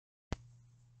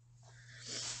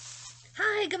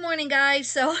good morning, guys.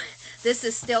 So this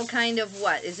is still kind of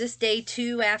what? Is this day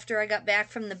 2 after I got back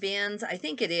from the bins? I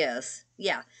think it is.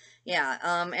 Yeah. Yeah.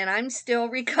 And I'm still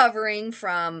recovering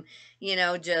from,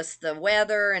 just the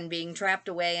weather and being trapped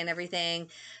away and everything.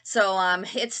 So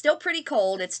it's still pretty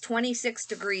cold. It's 26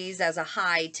 degrees as a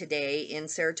high today in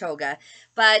Saratoga,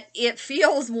 but it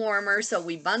feels warmer. So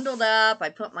we bundled up. I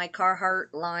put my Carhartt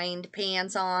lined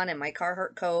pants on and my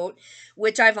Carhartt coat,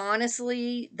 which that's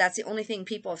the only thing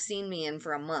people have seen me in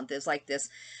for a month, is like this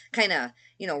kind of,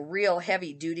 real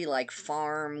heavy duty, like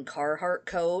farm Carhartt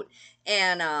coat.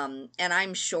 And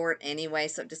I'm short anyway,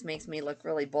 so it just makes me look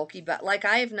really bulky. But like,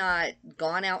 I have not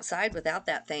gone outside without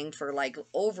that thing for like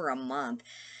over a month.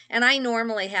 And I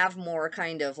normally have more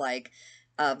kind of like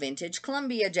a vintage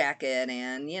Columbia jacket,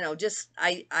 and just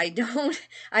I don't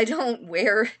I don't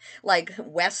wear like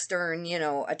Western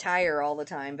attire all the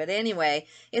time. But anyway,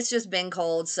 it's just been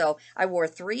cold, so I wore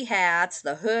 3 hats,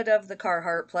 the hood of the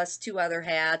Carhartt plus 2 other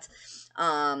hats,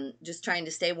 just trying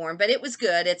to stay warm. But it was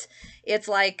good. It's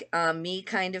like me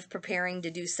kind of preparing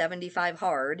to do 75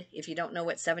 hard. If you don't know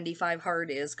what 75 hard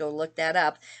is, go look that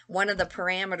up. One of the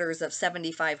parameters of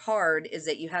 75 hard is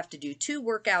that you have to do 2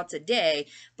 workouts a day,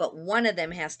 but one of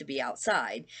them has to be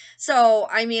outside. So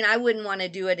I mean, I wouldn't want to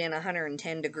do it in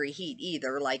 110-degree heat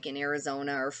either, like in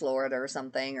Arizona or Florida or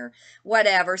something or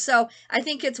whatever. So I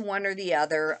think it's one or the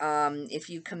other. If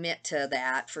you commit to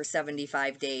that for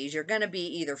 75 days, you're going to be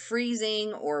either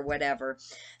freezing or whatever.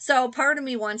 So part of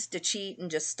me wants to cheat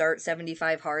and just start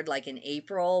 75 hard like in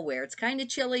April, where it's kind of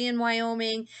chilly in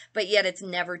Wyoming, but yet it's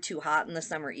never too hot in the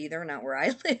summer either, not where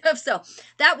I live. So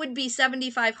that would be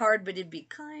 75 hard, but it'd be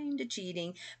kind of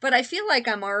cheating. But I feel like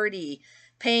I'm already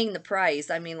paying the price.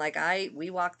 I mean, like, we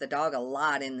walk the dog a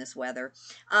lot in this weather.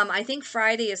 I think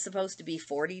Friday is supposed to be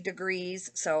 40 degrees,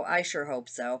 so I sure hope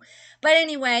so. But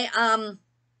anyway,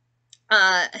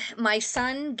 my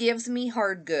son gives me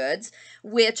hard goods,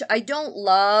 which I don't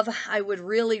love. I would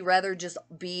really rather just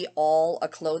be all a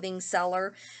clothing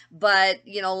seller. But,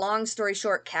 long story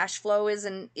short, cash flow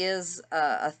is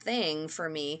a thing for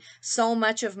me. So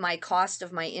much of my cost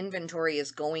of my inventory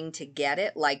is going to get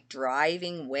it, like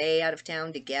driving way out of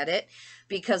town to get it,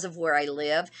 because of where I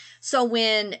live. So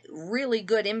when really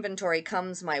good inventory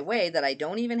comes my way that I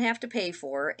don't even have to pay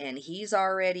for, and he's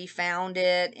already found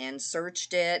it and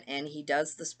searched it, and he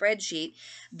does the spreadsheet,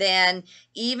 then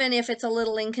even if it's a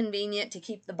little inconvenient to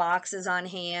keep the boxes on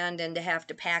hand and to have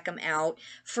to pack them out,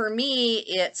 for me,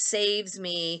 it saves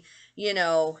me,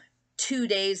 2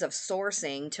 days of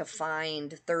sourcing to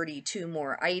find 32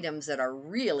 more items that are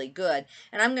really good.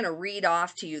 And I'm going to read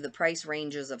off to you the price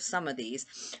ranges of some of these.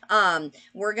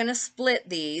 We're going to split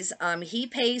these. He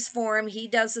pays for them. He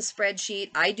does the spreadsheet.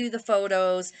 I do the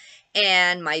photos.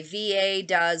 And my VA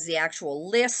does the actual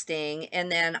listing, and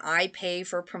then I pay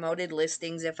for promoted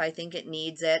listings if I think it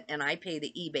needs it, and I pay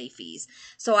the eBay fees.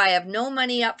 So I have no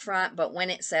money up front, but when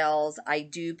it sells, I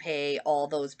do pay all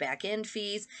those back end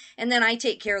fees. And then I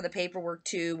take care of the paperwork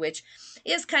too, which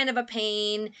is kind of a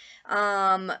pain.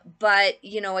 But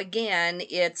again,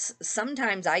 it's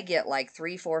sometimes I get like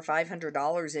 $300, $400,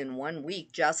 $500 in 1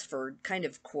 week just for kind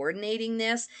of coordinating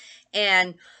this.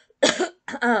 And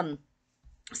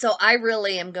so I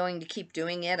really am going to keep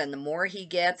doing it, and the more he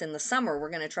gets in the summer, we're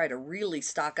going to try to really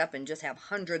stock up and just have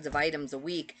hundreds of items a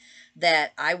week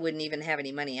that I wouldn't even have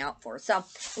any money out for. So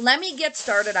let me get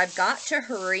started. I've got to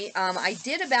hurry. I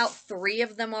did about 3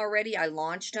 of them already. I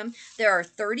launched them. There are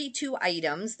 32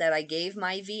 items that I gave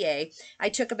my VA. I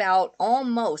took about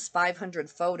almost 500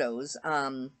 photos.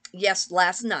 Yes,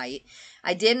 last night.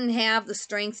 I didn't have the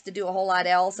strength to do a whole lot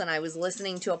else, and I was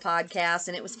listening to a podcast,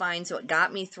 and it was fine, so it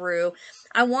got me through.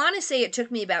 I want to say it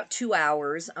took me about 2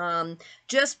 hours,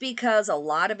 just because a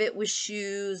lot of it was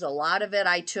shoes. A lot of it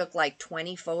I took like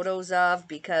 20 photos of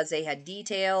because they had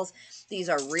details. These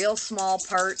are real small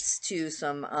parts to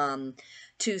some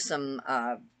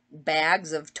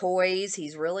bags of toys.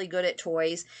 He's really good at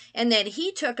toys. And then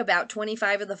he took about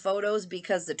 25 of the photos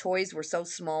because the toys were so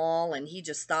small, and he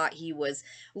just thought he was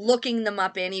looking them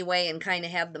up anyway and kind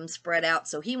of had them spread out.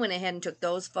 So he went ahead and took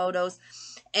those photos.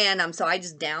 And so I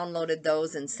just downloaded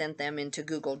those and sent them into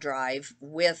Google Drive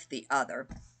with the other.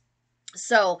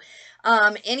 So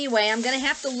anyway, I'm going to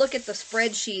have to look at the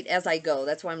spreadsheet as I go.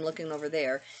 That's why I'm looking over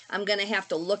there. I'm going to have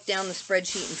to look down the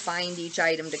spreadsheet and find each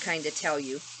item to kind of tell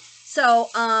you. So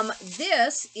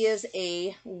this is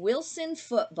a Wilson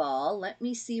football. Let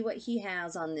me see what he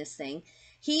has on this thing.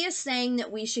 He is saying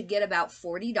that we should get about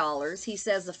 $40. He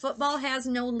says the football has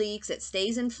no leaks. It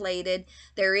stays inflated.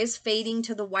 There is fading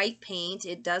to the white paint.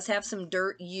 It does have some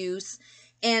dirt use.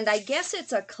 And I guess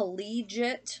it's a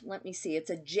collegiate, let me see, it's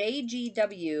a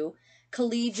JGW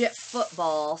collegiate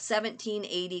football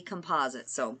 1780 composite.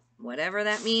 So whatever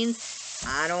that means,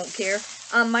 I don't care.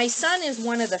 My son is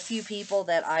one of the few people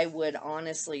that I would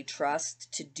honestly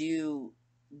trust to do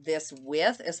this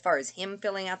with, as far as him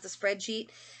filling out the spreadsheet.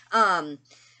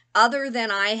 Other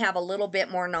than I have a little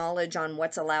bit more knowledge on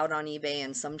what's allowed on eBay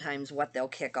and sometimes what they'll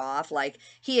kick off. Like,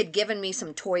 he had given me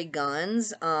some toy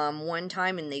guns one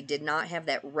time, and they did not have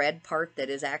that red part that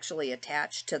is actually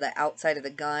attached to the outside of the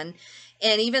gun.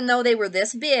 And even though they were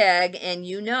this big, and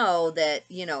you know that,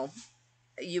 you know,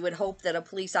 you would hope that a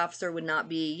police officer would not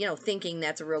be, you know, thinking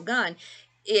that's a real gun,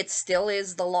 it still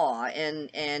is the law.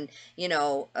 And you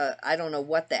know, I don't know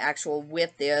what the actual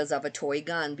width is of a toy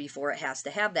gun before it has to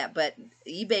have that, but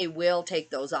eBay will take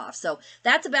those off. So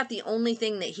that's about the only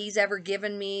thing that he's ever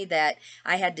given me that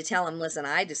I had to tell him, listen,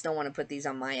 I just don't want to put these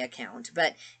on my account.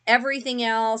 But everything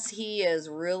else he is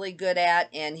really good at,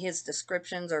 and his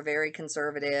descriptions are very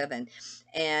conservative.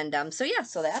 And so yeah,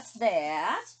 so that's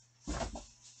that.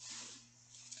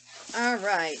 All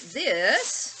right,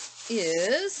 this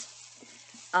is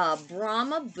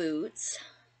Brahma boots.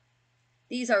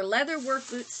 These are leather work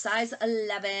boots, size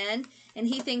 11, and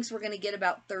he thinks we're going to get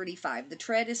about 35. The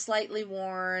tread is slightly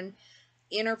worn.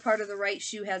 Inner part of the right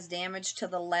shoe has damage to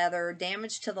the leather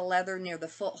near the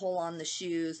foothold on the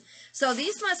shoes. So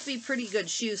these must be pretty good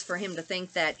shoes for him to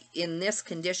think that in this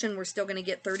condition we're still going to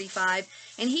get 35.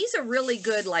 And he's a really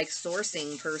good, like,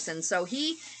 sourcing person. So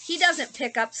he doesn't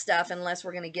pick up stuff unless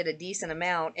we're going to get a decent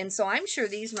amount. And so I'm sure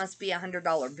these must be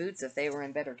 $100 boots if they were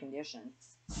in better condition.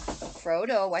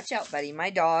 Frodo, watch out, buddy.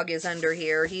 My dog is under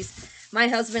here. My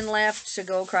husband left to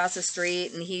go across the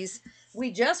street, and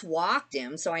we just walked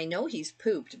him, so I know he's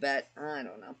pooped, but I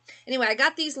don't know. Anyway, I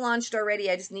got these launched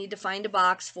already. I just need to find a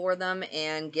box for them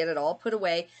and get it all put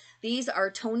away. These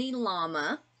are Tony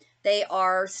Llama. They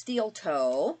are steel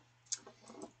toe.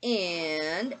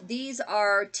 And these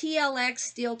are TLX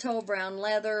steel toe brown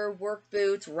leather work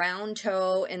boots, round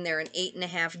toe, and they're an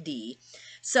 8.5D.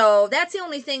 So that's the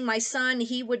only thing. My son,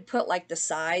 he would put like the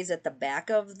size at the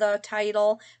back of the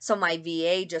title. So my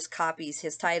VA just copies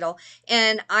his title.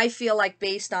 And I feel like,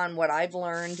 based on what I've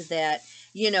learned, that,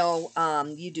 you know,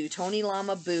 you do Tony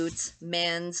Llama boots,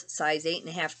 men's, size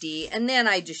 8.5D. And then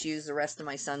I just use the rest of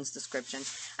my son's description.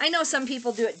 I know some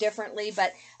people do it differently,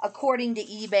 but according to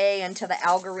eBay and to the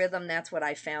algorithm, that's what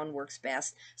I found works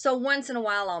best. So once in a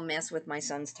while I'll mess with my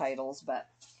son's titles, but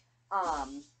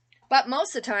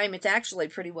most of the time, it's actually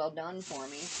pretty well done for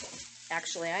me.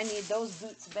 Actually, I need those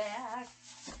boots back.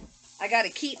 I got to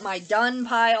keep my done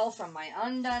pile from my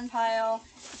undone pile.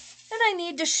 And I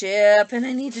need to ship, and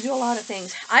I need to do a lot of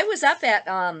things. I was up at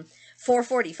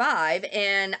 4:45,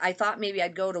 and I thought maybe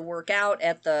I'd go to work out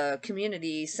at the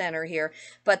community center here,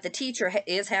 but the teacher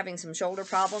is having some shoulder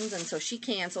problems, and so she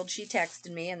canceled. She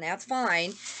texted me, and that's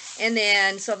fine. And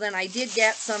then, so then I did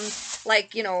get some,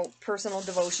 like, you know, personal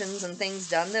devotions and things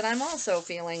done that I'm also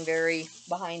feeling very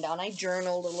behind on. I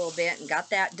journaled a little bit and got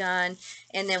that done,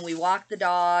 and then we walked the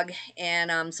dog,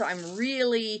 and so I'm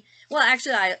really, well,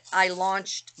 actually, I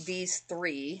launched these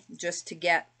 3 just to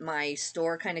get my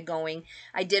store kind of going.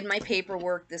 I did my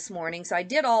paperwork this morning, so I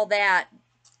did all that,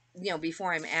 you know,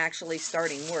 before I'm actually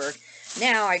starting work.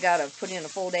 Now I got to put in a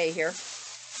full day here.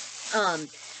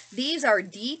 These are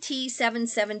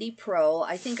DT770 Pro.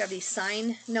 I think, are these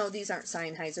no, these aren't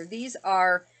Sennheiser. These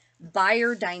are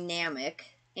Biodynamic,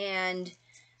 and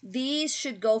these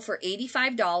should go for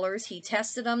 $85. He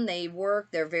tested them. They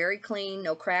work. They're very clean.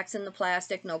 No cracks in the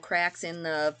plastic, no cracks in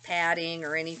the padding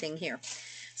or anything here.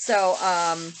 So,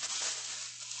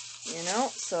 you know,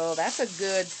 so that's a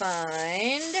good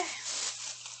find.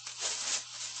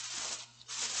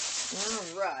 All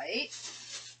right.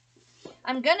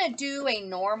 I'm going to do a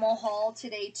normal haul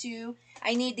today, too.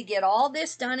 I need to get all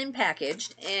this done and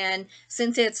packaged, and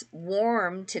since it's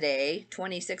warm today,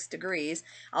 26 degrees,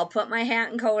 I'll put my hat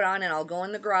and coat on, and I'll go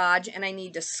in the garage, and I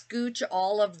need to scooch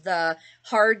all of the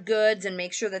hard goods and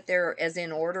make sure that they're as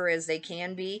in order as they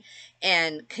can be,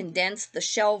 and condense the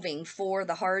shelving for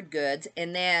the hard goods,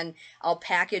 and then I'll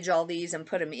package all these and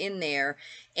put them in there,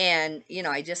 and, you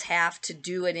know, I just have to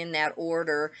do it in that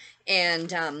order,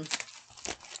 and,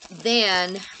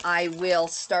 then I will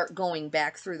start going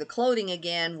back through the clothing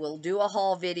again. We'll do a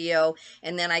haul video,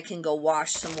 and then I can go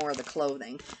wash some more of the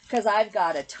clothing, because I've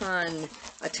got a ton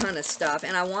of stuff,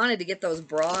 and I wanted to get those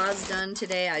bras done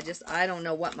today. I don't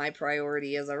know what my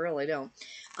priority is. I really don't.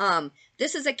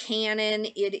 This is a Canon.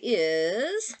 It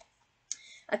is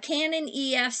a Canon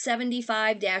EF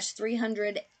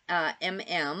 75-300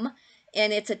 mm.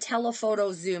 And it's a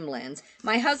telephoto zoom lens.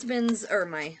 My son's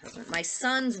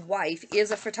wife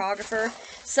is a photographer,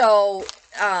 so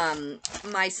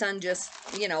my son just,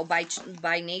 you know,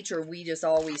 by nature, we just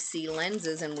always see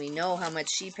lenses and we know how much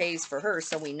she pays for her,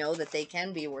 so we know that they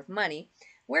can be worth money.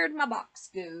 Where'd my box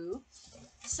go?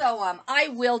 So I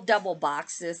will double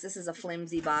box this. This is a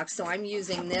flimsy box, so I'm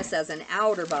using this as an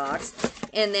outer box,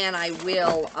 and then I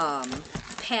will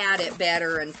pad it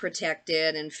better and protect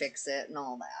it and fix it and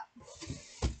all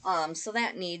that. So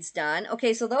that needs done.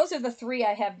 Okay, so those are the 3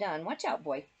 I have done. Watch out,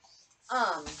 boy.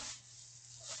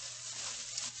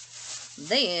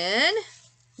 Then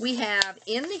we have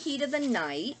In the Heat of the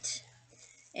Night,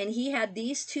 and he had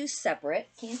these 2 separate.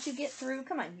 Can't you get through?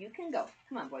 Come on, you can go.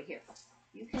 Come on, boy, here.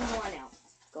 You can go on out.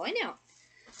 Going out.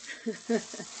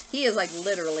 He is like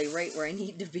literally right where I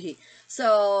need to be.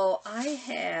 So I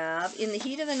have In the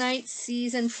Heat of the Night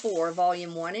Season 4,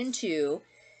 Volume 1 and 2.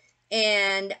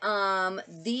 And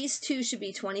these 2 should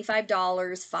be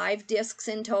 $25, 5 discs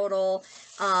in total.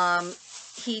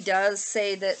 He does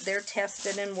say that they're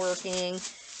tested and working.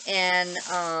 And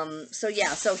so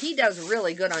yeah, so he does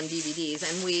really good on DVDs.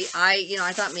 And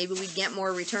I thought maybe we'd get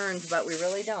more returns, but we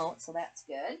really don't. So that's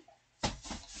good.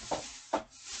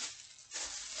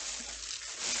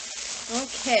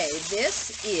 Okay,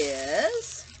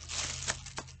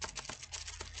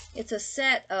 it's a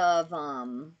set of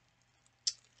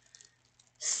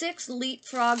 6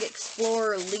 Leapfrog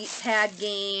Explorer Elite Pad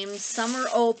games. Some are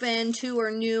open, 2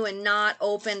 are new and not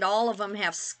opened. All of them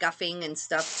have scuffing and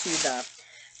stuff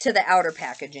to the outer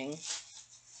packaging.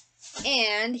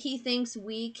 And he thinks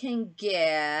we can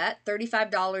get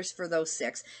 $35 for those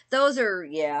 6. Those are,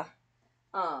 yeah,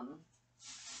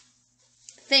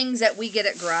 things that we get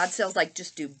at garage sales, like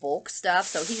just do bulk stuff.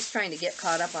 So he's trying to get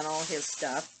caught up on all his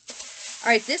stuff. All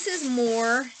right, this is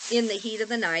more In the Heat of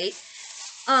the Night.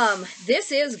 This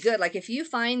is good. Like if you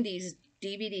find these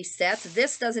DVD sets,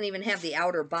 this doesn't even have the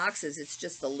outer boxes. It's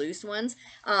just the loose ones.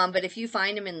 But if you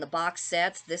find them in the box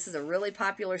sets, this is a really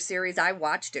popular series. I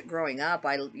watched it growing up.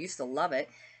 I used to love it.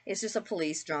 It's just a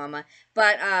police drama.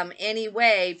 But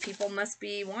anyway, people must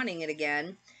be wanting it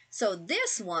again. So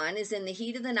this one is In the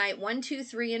Heat of the Night 1, 2,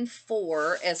 3, and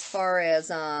 4 as far as,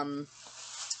 I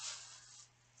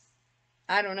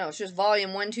don't know. It's just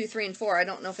volume 1, 2, 3, and 4. I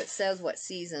don't know if it says what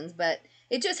seasons, but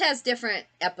it just has different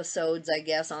episodes, I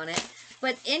guess, on it.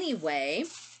 But anyway,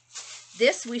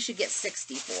 this we should get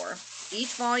 64.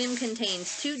 Each volume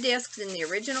contains 2 discs in the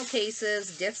original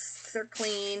cases. Discs are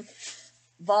clean.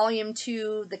 Volume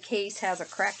 2, the case has a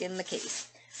crack in the case.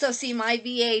 So see, my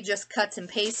VA just cuts and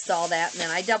pastes all that, and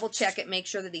then I double check it, make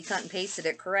sure that he cut and pasted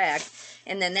it correct,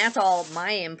 and then that's all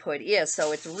my input is,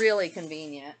 so it's really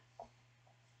convenient.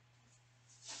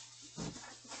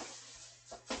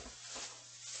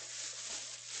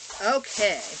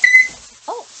 Okay.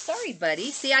 Oh, sorry, buddy.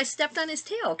 See, I stepped on his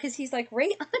tail because he's like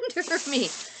right under me.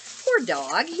 Poor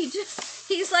dog. He's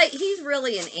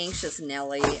really an anxious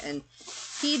Nelly, and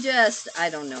he just,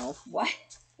 I don't know. Why?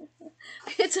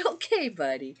 It's okay,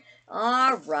 buddy.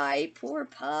 All right, poor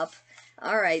pup.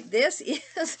 All right, this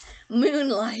is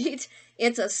Moonlight.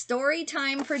 It's a story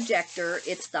time projector.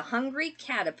 It's the Hungry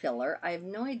Caterpillar. I have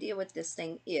no idea what this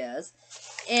thing is.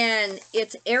 And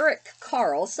it's Eric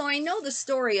Carle. So I know the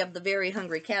story of the Very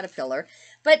Hungry Caterpillar.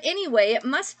 But anyway, it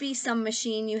must be some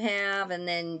machine you have. And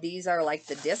then these are like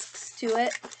the discs to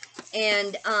it.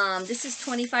 And this is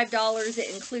 $25.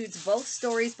 It includes both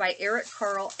stories by Eric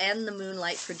Carle and the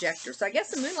Moonlight Projector. So I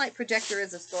guess the Moonlight Projector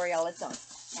is a story all its own.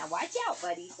 Now watch out,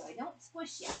 buddy, so I don't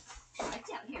squish you. Watch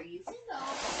out. Here, you can go.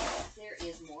 There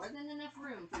is more than enough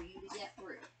room for you to get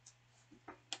through.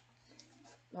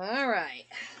 All right.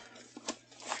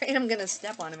 Afraid I'm going to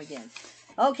step on him again.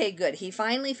 Okay, good. He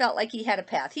finally felt like he had a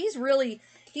path. He's really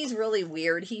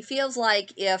weird. He feels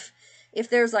like if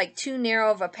there's like too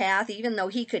narrow of a path, even though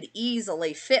he could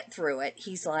easily fit through it,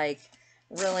 he's like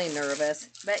really nervous.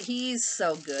 But he's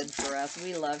so good for us.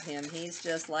 We love him. He's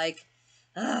just like,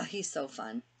 he's so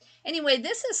fun. Anyway,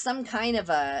 this is some kind of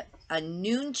a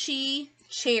Noonchi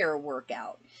chair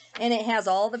workout. And it has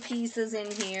all the pieces in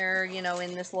here, you know,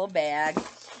 in this little bag.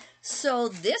 So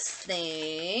this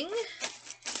thing,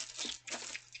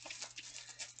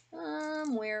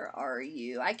 where are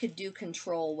you? I could do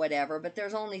control whatever, but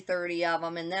there's only 30 of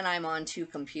them, and then I'm on 2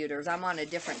 computers. I'm on a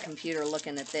different computer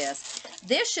looking at this.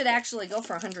 This should actually go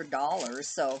for $100,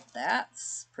 so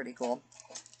that's pretty cool.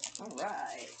 All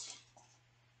right.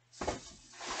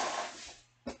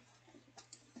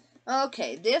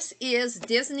 Okay, this is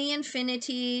Disney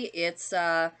Infinity. It's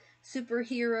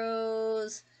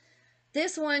superheroes.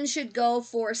 This one should go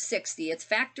for $60. It's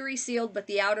factory sealed, but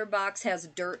the outer box has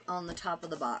dirt on the top of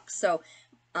the box. So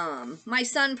My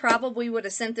son probably would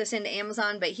have sent this into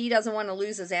Amazon, but he doesn't want to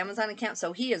lose his Amazon account,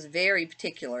 so he is very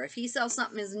particular. If he sells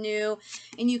something as new,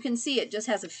 and you can see it just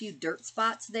has a few dirt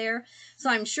spots there, so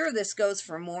I'm sure this goes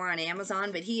for more on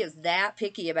Amazon, but he is that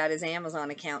picky about his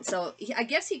Amazon account. So I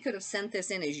guess he could have sent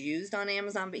this in as used on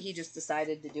Amazon, but he just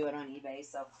decided to do it on eBay.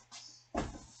 So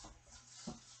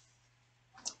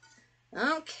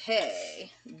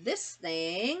okay, this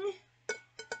thing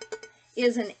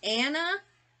is an Anna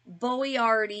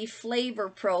Boiardi Flavor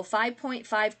Pro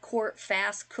 5.5 quart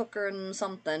fast cooker and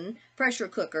something, pressure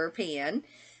cooker pan.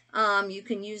 You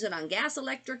can use it on gas,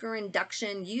 electric, or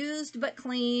induction. Used but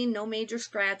clean, no major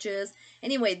scratches.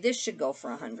 Anyway, this should go for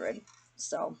 $100.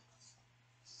 So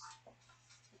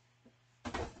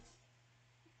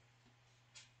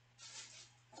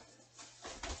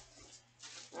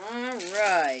all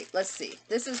right, let's see.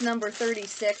 This is number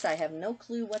 36. I have no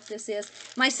clue what this is.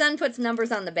 My son puts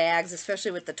numbers on the bags,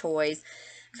 especially with the toys,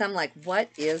 because I'm like, what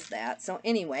is that? So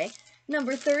anyway,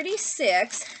 number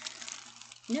 36.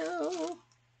 No,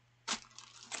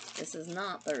 this is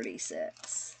not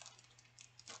 36.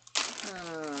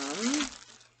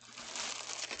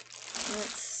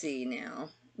 Let's see now.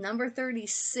 Number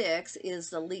 36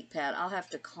 is the Leap Pad. I'll have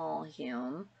to call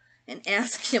him and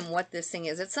ask him what this thing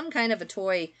is. It's some kind of a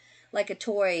toy, like a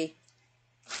toy.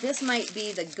 This might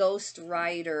be the Ghost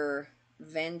Rider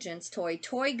Vengeance toy.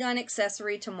 Toy gun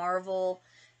accessory to Marvel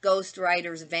Ghost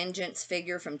Rider's Vengeance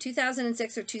figure from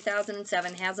 2006 or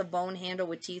 2007. Has a bone handle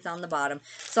with teeth on the bottom.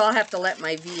 So I'll have to let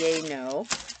my VA know.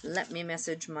 Let me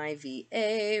message my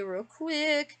VA real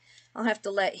quick. I'll have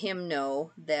to let him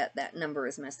know that that number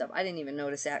is messed up. I didn't even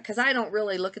notice that because I don't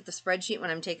really look at the spreadsheet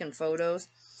when I'm taking photos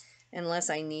unless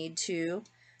I need to.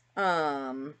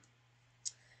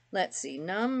 Let's see,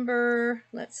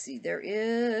 there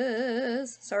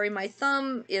is, sorry, my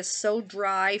thumb is so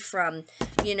dry from,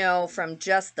 from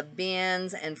just the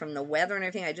bins and from the weather and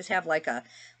everything. I just have like a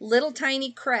little tiny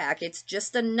crack. It's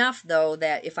just enough, though,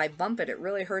 that if I bump it, it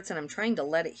really hurts, and I'm trying to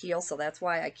let it heal, so that's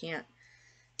why I can't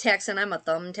text, and I'm a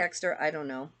thumb texter. I don't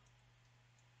know.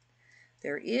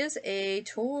 There is a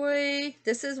toy.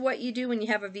 This is what you do when you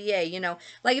have a VA,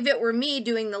 Like if it were me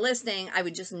doing the listing, I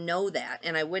would just know that,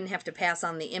 and I wouldn't have to pass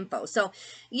on the info. So,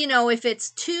 if it's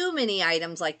too many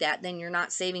items like that, then you're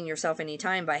not saving yourself any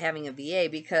time by having a VA,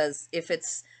 because if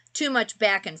it's too much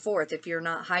back and forth, if you're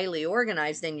not highly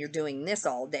organized, then you're doing this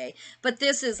all day. But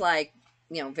this is like,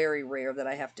 very rare that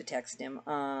I have to text him.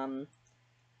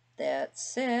 That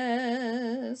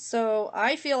says, so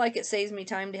I feel like it saves me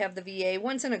time to have the VA.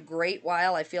 Once in a great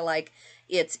while, I feel like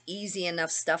it's easy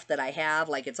enough stuff that I have,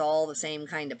 like it's all the same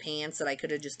kind of pants that I could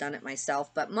have just done it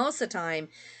myself. But most of the time,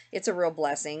 it's a real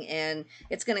blessing, and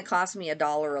it's going to cost me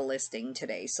 $1 a listing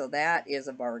today, so that is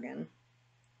a bargain.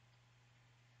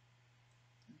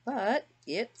 But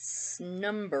it's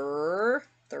number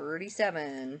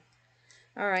 37.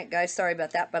 All right, guys, sorry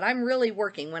about that, but I'm really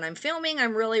working. When I'm filming,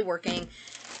 I'm really working.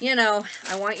 I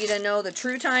want you to know the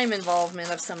true time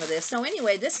involvement of some of this. So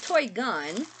anyway, this toy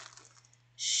gun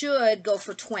should go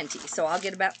for 20. So I'll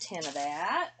get about 10 of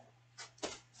that.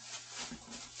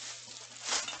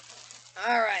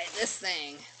 All right, this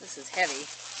thing. This is heavy.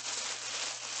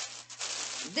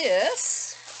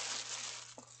 This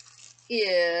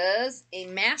is a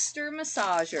master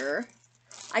massager.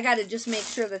 I got to just make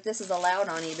sure that this is allowed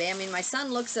on eBay. I mean, my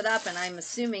son looks it up, and I'm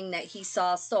assuming that he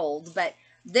saw sold, but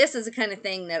this is the kind of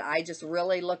thing that I just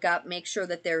really look up, make sure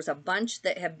that there's a bunch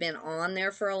that have been on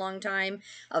there for a long time,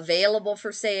 available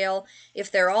for sale.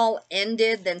 If they're all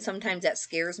ended, then sometimes that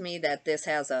scares me that this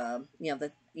has a,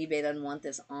 that eBay doesn't want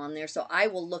this on there. So I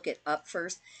will look it up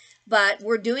first. But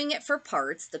we're doing it for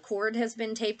parts. The cord has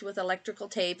been taped with electrical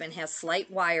tape and has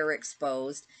slight wire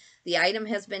exposed. The item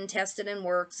has been tested and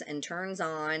works and turns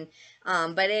on.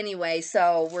 But anyway,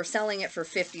 so we're selling it for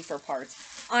 $50 for parts.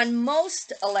 On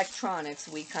most electronics,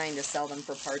 we kind of sell them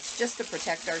for parts just to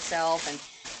protect ourselves.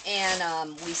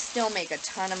 And we still make a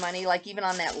ton of money. Like even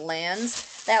on that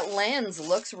lens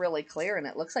looks really clear and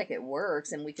it looks like it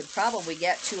works. And we could probably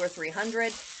get $200 or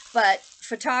 $300. But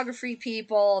photography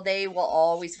people, they will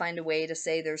always find a way to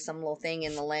say there's some little thing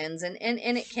in the lens. And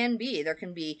it can be. There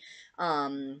can be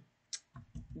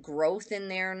growth in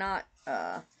there. Not,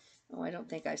 oh, I don't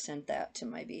think I sent that to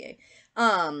my VA.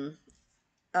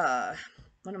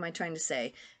 What am I trying to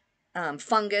say?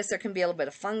 Fungus. There can be a little bit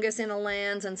of fungus in a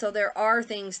lens. And so there are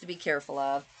things to be careful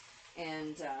of.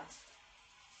 And,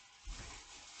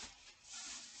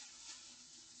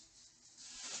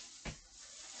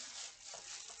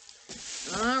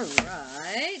 all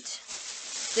right.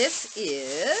 This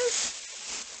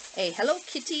is a Hello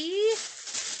Kitty.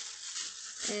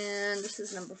 And this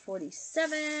is number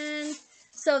 47.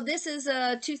 So this is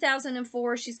a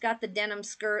 2004. She's got the denim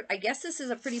skirt. I guess this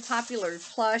is a pretty popular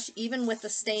plush, even with the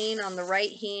stain on the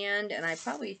right hand. And I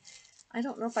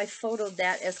don't know if I photoed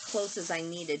that as close as I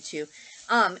needed to.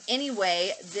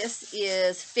 Anyway, this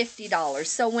is $50.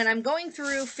 So when I'm going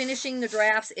through finishing the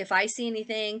drafts, if I see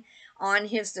anything on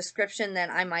his description,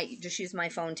 then I might just use my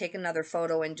phone, take another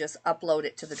photo, and just upload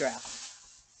it to the draft.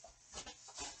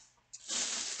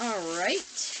 All right.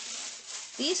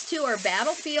 These two are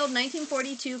Battlefield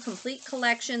 1942 Complete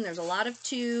Collection. There's a lot of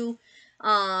 2,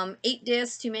 8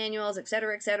 discs, 2 manuals,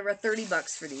 etc., etc.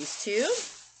 $30 for these two.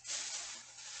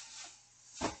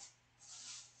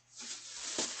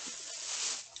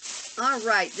 All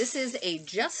right, this is a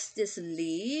Justice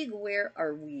League. Where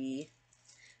are we?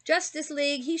 Justice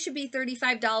League. He should be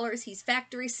 $35. He's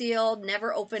factory sealed,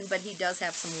 never opened, but he does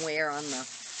have some wear on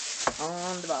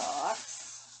the box.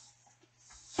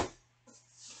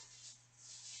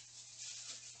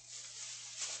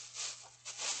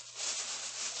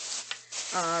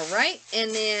 All right, and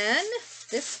then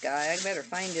this guy, I better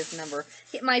find his number.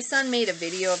 My son made a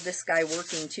video of this guy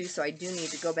working too, so I do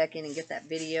need to go back in and get that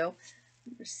video.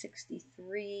 Number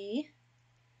 63.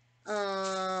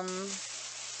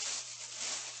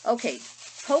 Okay,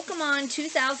 Pokemon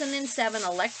 2007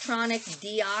 Electronic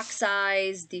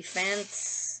Deoxized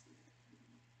Defense.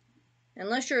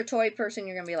 Unless you're a toy person,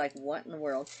 you're going to be like, what in the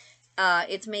world?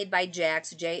 It's made by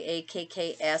Jax,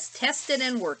 Jakks, tested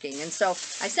and working. And so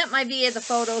I sent my VA the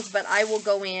photos, but I will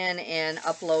go in and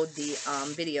upload the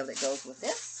video that goes with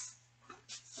this.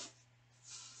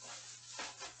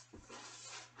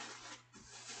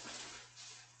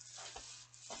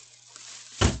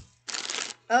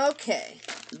 Okay,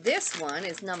 this one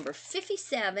is number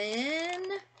 57.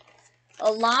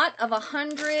 A lot of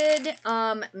 100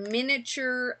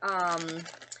 miniature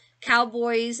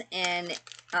cowboys and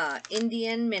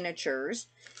Indian miniatures.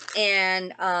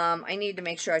 And I need to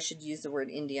make sure I should use the word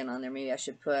Indian on there. Maybe I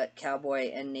should put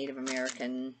cowboy and Native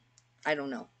American, I don't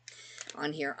know,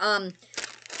 on here.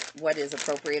 What is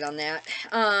appropriate on that?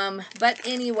 But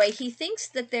anyway, he thinks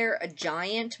that they're a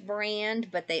Giant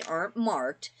brand, but they aren't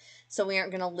marked. So we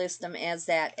aren't going to list them as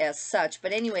that as such.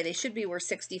 But anyway, they should be worth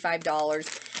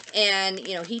 $65. And,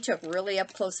 you know, he took really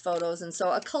up-close photos. And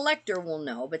so a collector will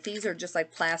know. But these are just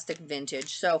like plastic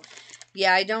vintage. So,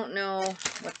 yeah, I don't know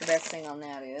what the best thing on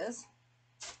that is.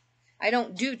 I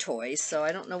don't do toys, so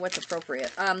I don't know what's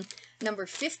appropriate. Number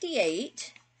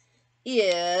 58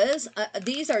 is,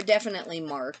 these are definitely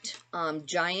marked.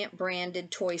 Giant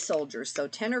branded toy soldiers. So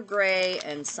Tenor Gray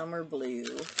and Summer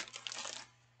Blue.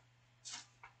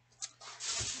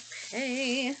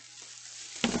 Okay.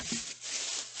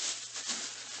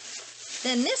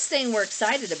 Then this thing we're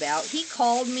excited about. He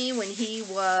called me when he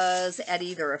was at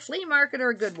either a flea market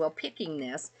or a Goodwill picking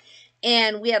this.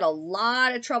 And we had a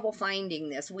lot of trouble finding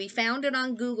this. We found it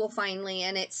on Google finally,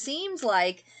 and it seems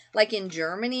like in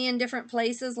Germany and different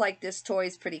places, like this toy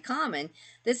is pretty common.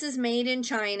 This is made in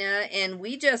China, and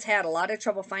we just had a lot of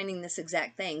trouble finding this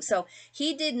exact thing. So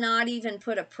he did not even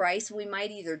put a price. We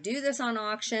might either do this on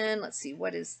auction. Let's see,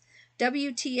 what is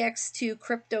WTX2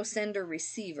 Crypto Sender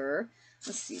Receiver.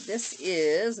 Let's see, this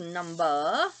is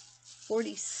number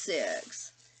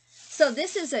 46. So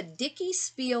this is a Dickey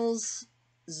Spielzug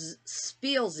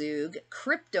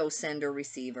Crypto Sender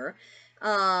Receiver.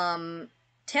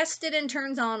 Tested and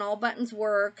turns on, all buttons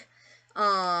work.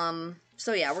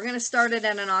 So yeah, we're going to start it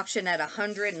at an auction at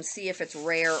 100 and see if it's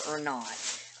rare or not.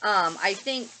 I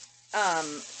think,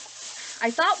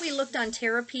 I thought we looked on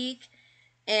Terapeak,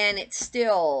 and it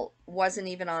still wasn't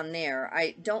even on there.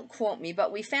 Don't quote me,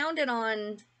 but we found it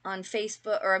on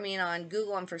Facebook, or I mean on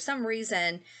Google, and for some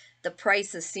reason the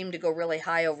prices seem to go really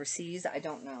high overseas. I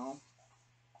don't know.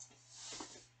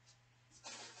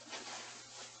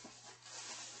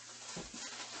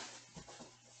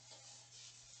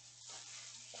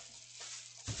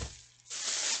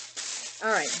 All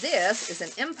right, this is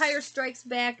an Empire Strikes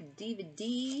Back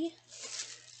DVD.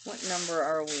 What number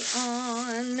are we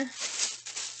on?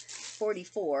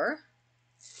 44.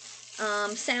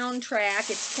 Soundtrack,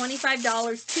 it's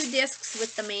 $25, 2 discs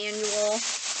with the manual,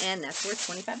 and that's worth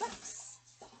 $25.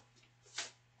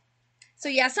 So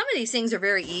yeah, some of these things are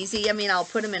very easy. I mean, I'll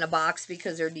put them in a box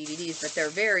because they're DVDs, but they're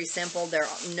very simple. They're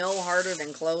no harder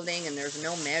than clothing, and there's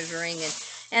no measuring,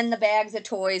 and the bags of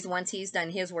toys, once he's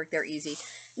done his work, they're easy.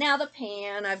 Now the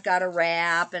pan, I've got to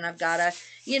wrap, and I've got to,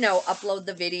 you know, upload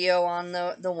the video on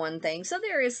the one thing. So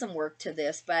there is some work to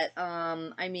this, but,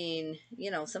 I mean,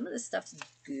 you know, some of this stuff's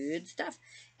good stuff.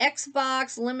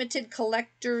 Xbox Limited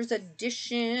Collector's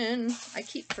Edition. I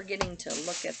keep forgetting to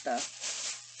look at the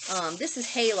This is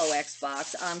Halo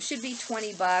Xbox. Should be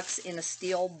 20 bucks in a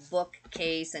steel book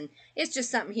case, and it's just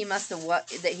something he must have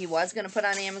that he was going to put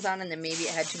on Amazon, and then maybe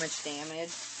it had too much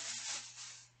damage.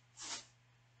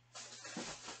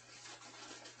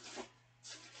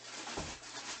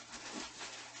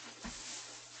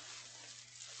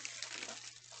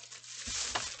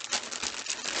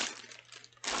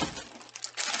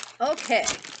 Okay,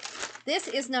 this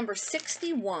is number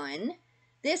 61.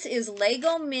 This is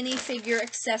Lego minifigure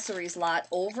accessories lot,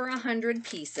 over 100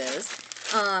 pieces.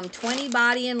 20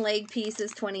 body and leg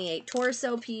pieces, 28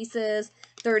 torso pieces,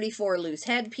 34 loose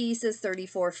head pieces,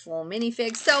 34 full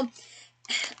minifigs. So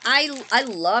I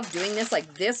love doing this.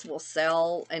 Like, this will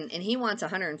sell, and he wants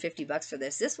 150 bucks for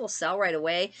this. This will sell right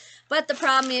away. But the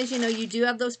problem is, you know, you do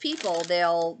have those people,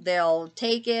 they'll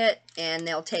take it and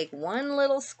they'll take one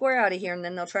little square out of here and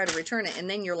then they'll try to return it, and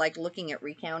then you're like looking at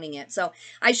recounting it. So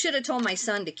I should have told my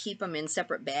son to keep them in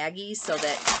separate baggies so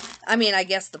that, I mean, I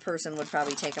guess the person would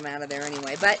probably take them out of there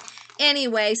anyway. But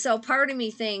anyway, so part of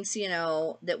me thinks, you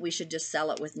know, that we should just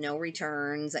sell it with no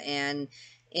returns, and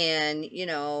you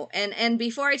know, and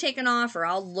before I take an offer,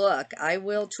 I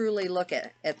will truly look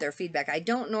at their feedback. I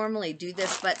don't normally do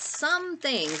this, but some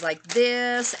things like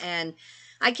this, and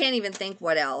I can't even think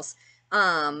what else.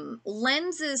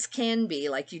 Lenses can be,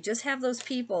 like, you just have those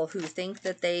people who think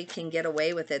that they can get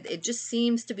away with it. It just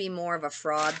seems to be more of a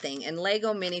fraud thing, and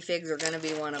Lego minifigs are going to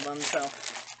be one of them. So,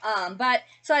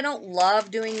 so I don't love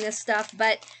doing this stuff,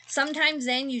 but sometimes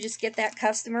then you just get that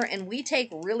customer, and we take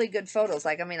really good photos.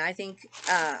 Like, I mean, I think,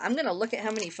 I'm going to look at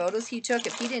how many photos he took.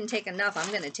 If he didn't take enough,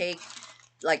 I'm going to take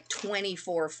like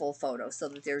 24 full photos so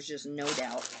that there's just no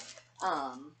doubt.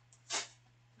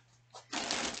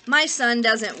 My son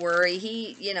doesn't worry.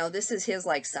 He, you know, this is his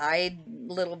like side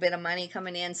little bit of money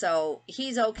coming in, so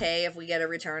he's okay if we get a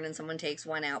return and someone takes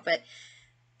one out, but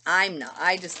I'm not.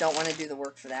 I just don't want to do the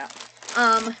work for that.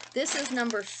 This is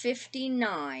number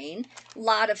 59.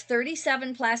 Lot of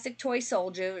 37 plastic toy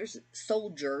soldiers,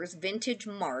 vintage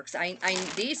marks.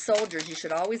 These soldiers you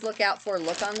should always look out for.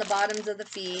 Look on the bottoms of the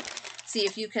feet. See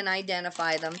if you can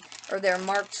identify them, or they're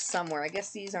marked somewhere. I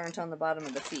guess these aren't on the bottom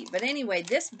of the feet. But anyway,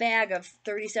 this bag of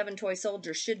 37 toy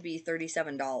soldiers should be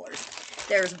 $37.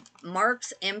 There's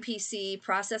Marks, MPC,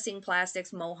 Processing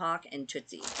Plastics, Mohawk, and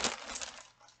Tootsie.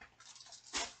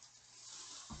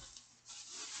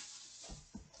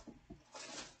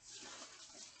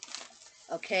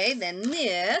 Okay, then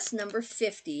this, number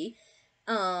 50,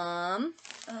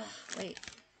 wait,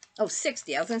 oh,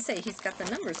 60, I was going to say, he's got the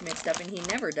numbers mixed up, and he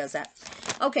never does that.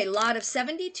 Okay, lot of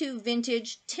 72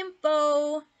 vintage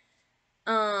Timpo,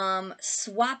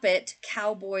 Swap It,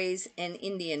 cowboys, and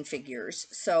Indian figures.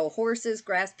 So, horses,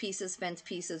 grass pieces, fence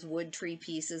pieces, wood tree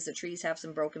pieces. The trees have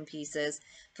some broken pieces.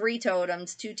 3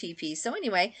 totems, 2 teepees. So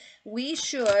anyway, we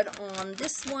should, on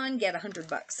this one, get 100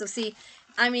 bucks. So see,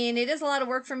 I mean, it is a lot of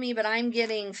work for me, but I'm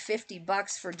getting 50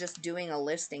 bucks for just doing a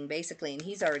listing, basically, and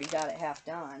he's already got it half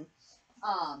done.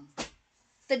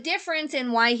 The difference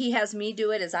in why he has me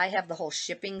do it is I have the whole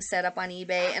shipping set up on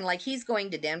eBay, and like, he's going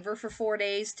to Denver for 4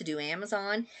 days to do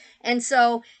Amazon, and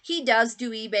so he does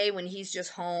do eBay when he's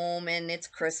just home and it's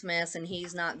Christmas and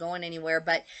he's not going anywhere.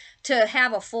 But to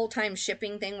have a full-time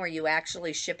shipping thing where you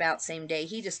actually ship out same day,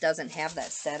 he just doesn't have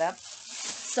that set up.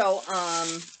 So,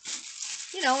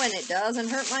 you know, and it doesn't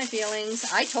hurt my feelings.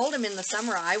 I told him in the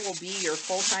summer I will be your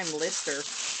full-time lister,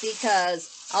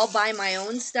 because I'll buy my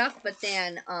own stuff, but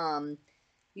then,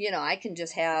 you know, I can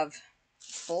just have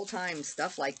full-time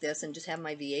stuff like this and just have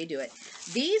my VA do it.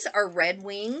 These are Red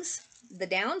Wings. The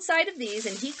downside of these,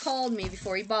 and he called me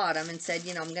before he bought them and said,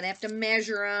 you know, I'm going to have to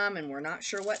measure them, and we're not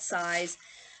sure what size.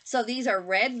 So these are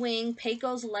Red Wing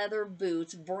Pecos leather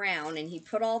boots, brown, and he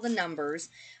put all the numbers.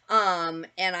 And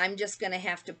I'm just going to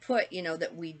have to put, you know,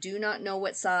 that we do not know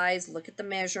what size. Look at the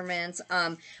measurements.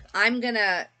 I'm going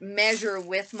to measure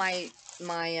with my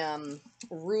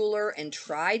ruler and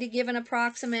try to give an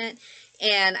approximate.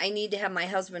 And I need to have my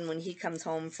husband, when he comes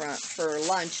home for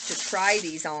lunch, to try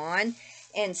these on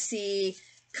and see,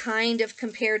 kind of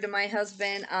compared to my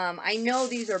husband. I know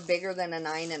these are bigger than a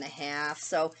 9.5,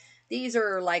 so these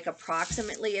are like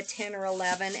approximately a 10 or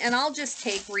 11, and I'll just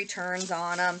take returns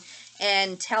on them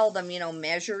and tell them, you know,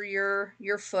 measure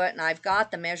your foot, and I've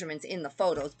got the measurements in the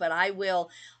photos, but I will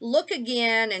look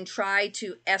again and try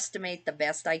to estimate the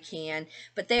best I can.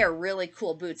 But they are really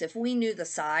cool boots. If we knew the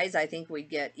size, I think we'd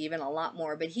get even a lot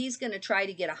more, but he's going to try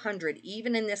to get 100,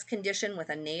 even in this condition, with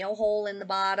a nail hole in the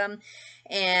bottom,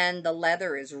 and the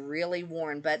leather is really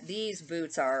worn, but these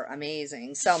boots are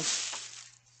amazing. So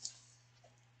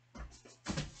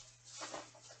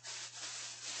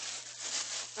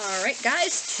All right,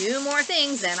 guys, 2 more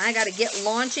things, then I got to get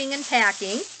launching and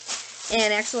packing.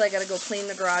 And actually, I got to go clean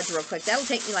the garage real quick. That'll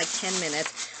take me like 10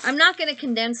 minutes. I'm not going to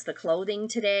condense the clothing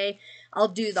today. I'll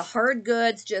do the hard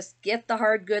goods, just get the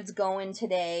hard goods going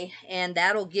today, and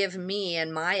that'll give me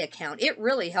and my account. It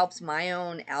really helps my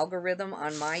own algorithm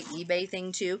on my eBay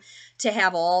thing too, to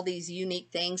have all these unique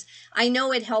things. I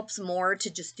know it helps more to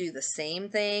just do the same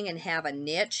thing and have a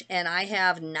niche, and I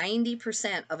have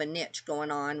 90% of a niche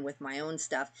going on with my own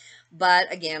stuff. But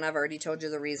again, I've already told you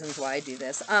the reasons why I do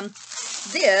this.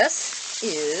 This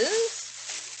is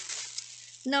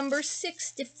number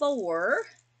 64.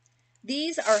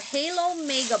 These are Halo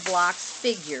Mega Blocks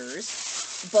figures.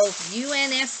 Both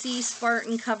UNSC,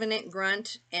 Spartan, Covenant,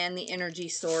 Grunt, and the Energy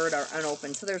Sword are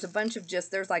unopened. So there's a bunch of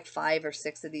there's like 5 or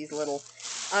 6 of these little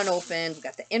unopened. We've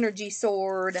got the Energy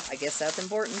Sword. I guess that's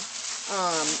important.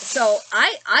 So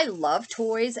I love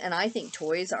toys, and I think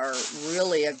toys are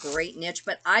really a great niche,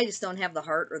 but I just don't have the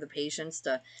heart or the patience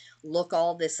to look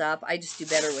all this up. I just do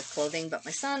better with clothing, but my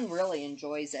son really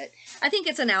enjoys it. I think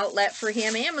it's an outlet for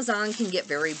him. Amazon can get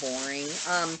very boring.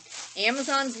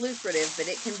 Amazon's lucrative, but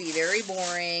it can be very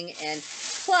boring, and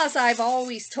plus I've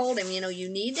always told him, you know, you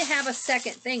need to have a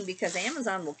second thing because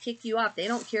Amazon will kick you off. They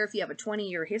don't care if you have a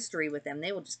 20-year history with them.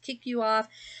 They will just kick you off,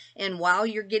 and while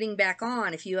you're getting back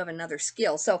on, if you have another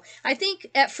skill. So I think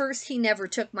at first he never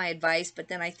took my advice, but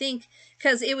then I think,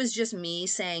 because it was just me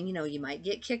saying, you know, you might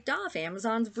get kicked off.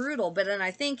 Amazon's brutal. But then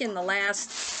I think in the last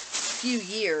few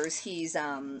years, he's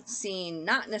seen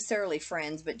not necessarily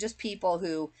friends, but just people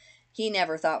who he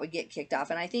never thought would get kicked off.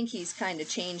 And I think he's kind of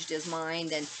changed his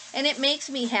mind. And it makes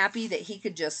me happy that he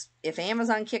could just, if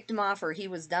Amazon kicked him off or he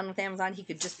was done with Amazon, he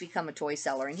could just become a toy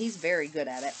seller. And he's very good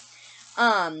at it.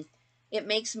 It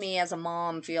makes me as a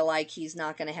mom feel like he's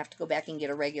not going to have to go back and get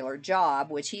a regular job,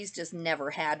 which he's just never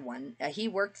had one. He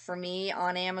worked for me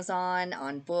on Amazon,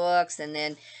 on books, and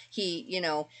then he, you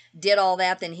know, did all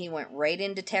that. Then he went right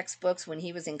into textbooks. When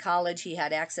he was in college, he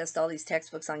had access to all these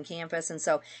textbooks on campus. And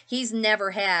so he's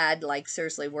never had, like,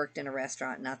 seriously worked in a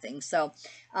restaurant, nothing. So,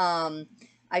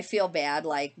 I feel bad,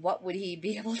 like, what would he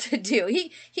be able to do?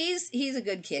 He's a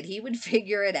good kid. He would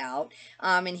figure it out,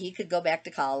 and he could go back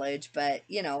to college, but,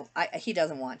 you know, he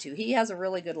doesn't want to. He has a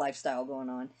really good lifestyle going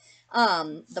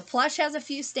on. The plush has a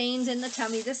few stains in the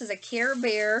tummy. This is a Care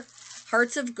Bear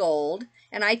Hearts of Gold,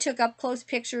 and I took up close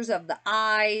pictures of the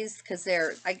eyes, because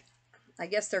I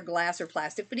guess they're glass or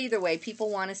plastic, but either way, people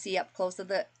want to see up close of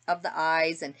the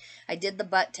eyes, and I did the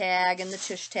butt tag and the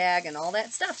tush tag and all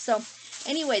that stuff. So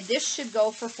anyway, this should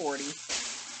go for $40.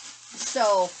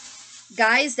 So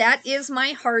guys, that is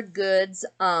my hard goods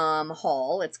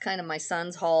haul. It's kind of my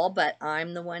son's haul, but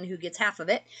I'm the one who gets half of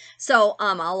it. So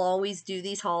I'll always do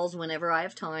these hauls whenever I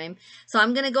have time. So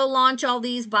I'm going to go launch all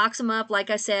these, box them up like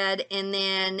I said, and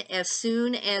then as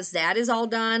soon as that is all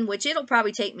done, which it'll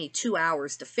probably take me 2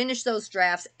 hours to finish those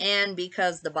drafts, and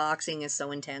because the boxing is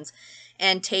so intense,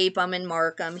 and tape them and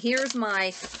mark them. Here's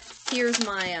my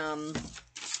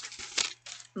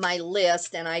my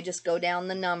list, and I just go down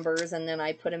the numbers, and then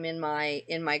I put them in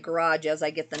my garage as I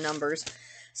get the numbers.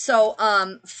 So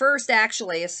first,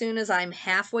 actually, as soon as I'm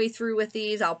halfway through with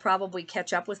these, I'll probably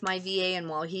catch up with my VA, and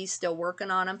while he's still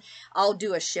working on them, I'll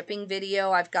do a shipping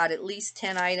video. I've got at least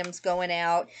 10 items going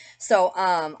out, so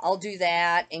I'll do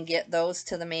that and get those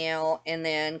to the mail, and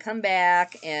then come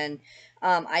back, and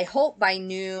I hope by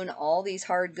noon all these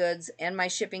hard goods and my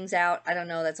shipping's out. I don't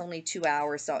know, that's only 2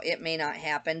 hours, so it may not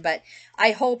happen, but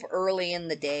I hope early in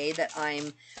the day that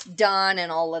I'm done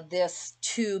and all of this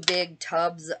 2 big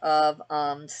tubs of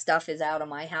stuff is out of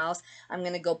my house. I'm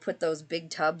going to go put those big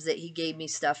tubs that he gave me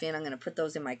stuff in, I'm going to put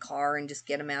those in my car and just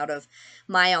get them out of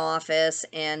my office,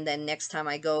 and then next time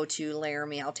I go to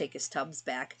Laramie, I'll take his tubs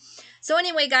back. So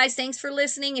anyway, guys, thanks for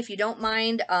listening. If you don't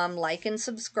mind, like and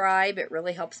subscribe. It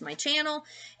really helps my channel.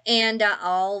 And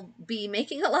I'll be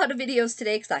making a lot of videos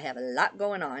today because I have a lot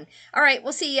going on. All right,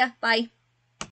 we'll see ya. Bye.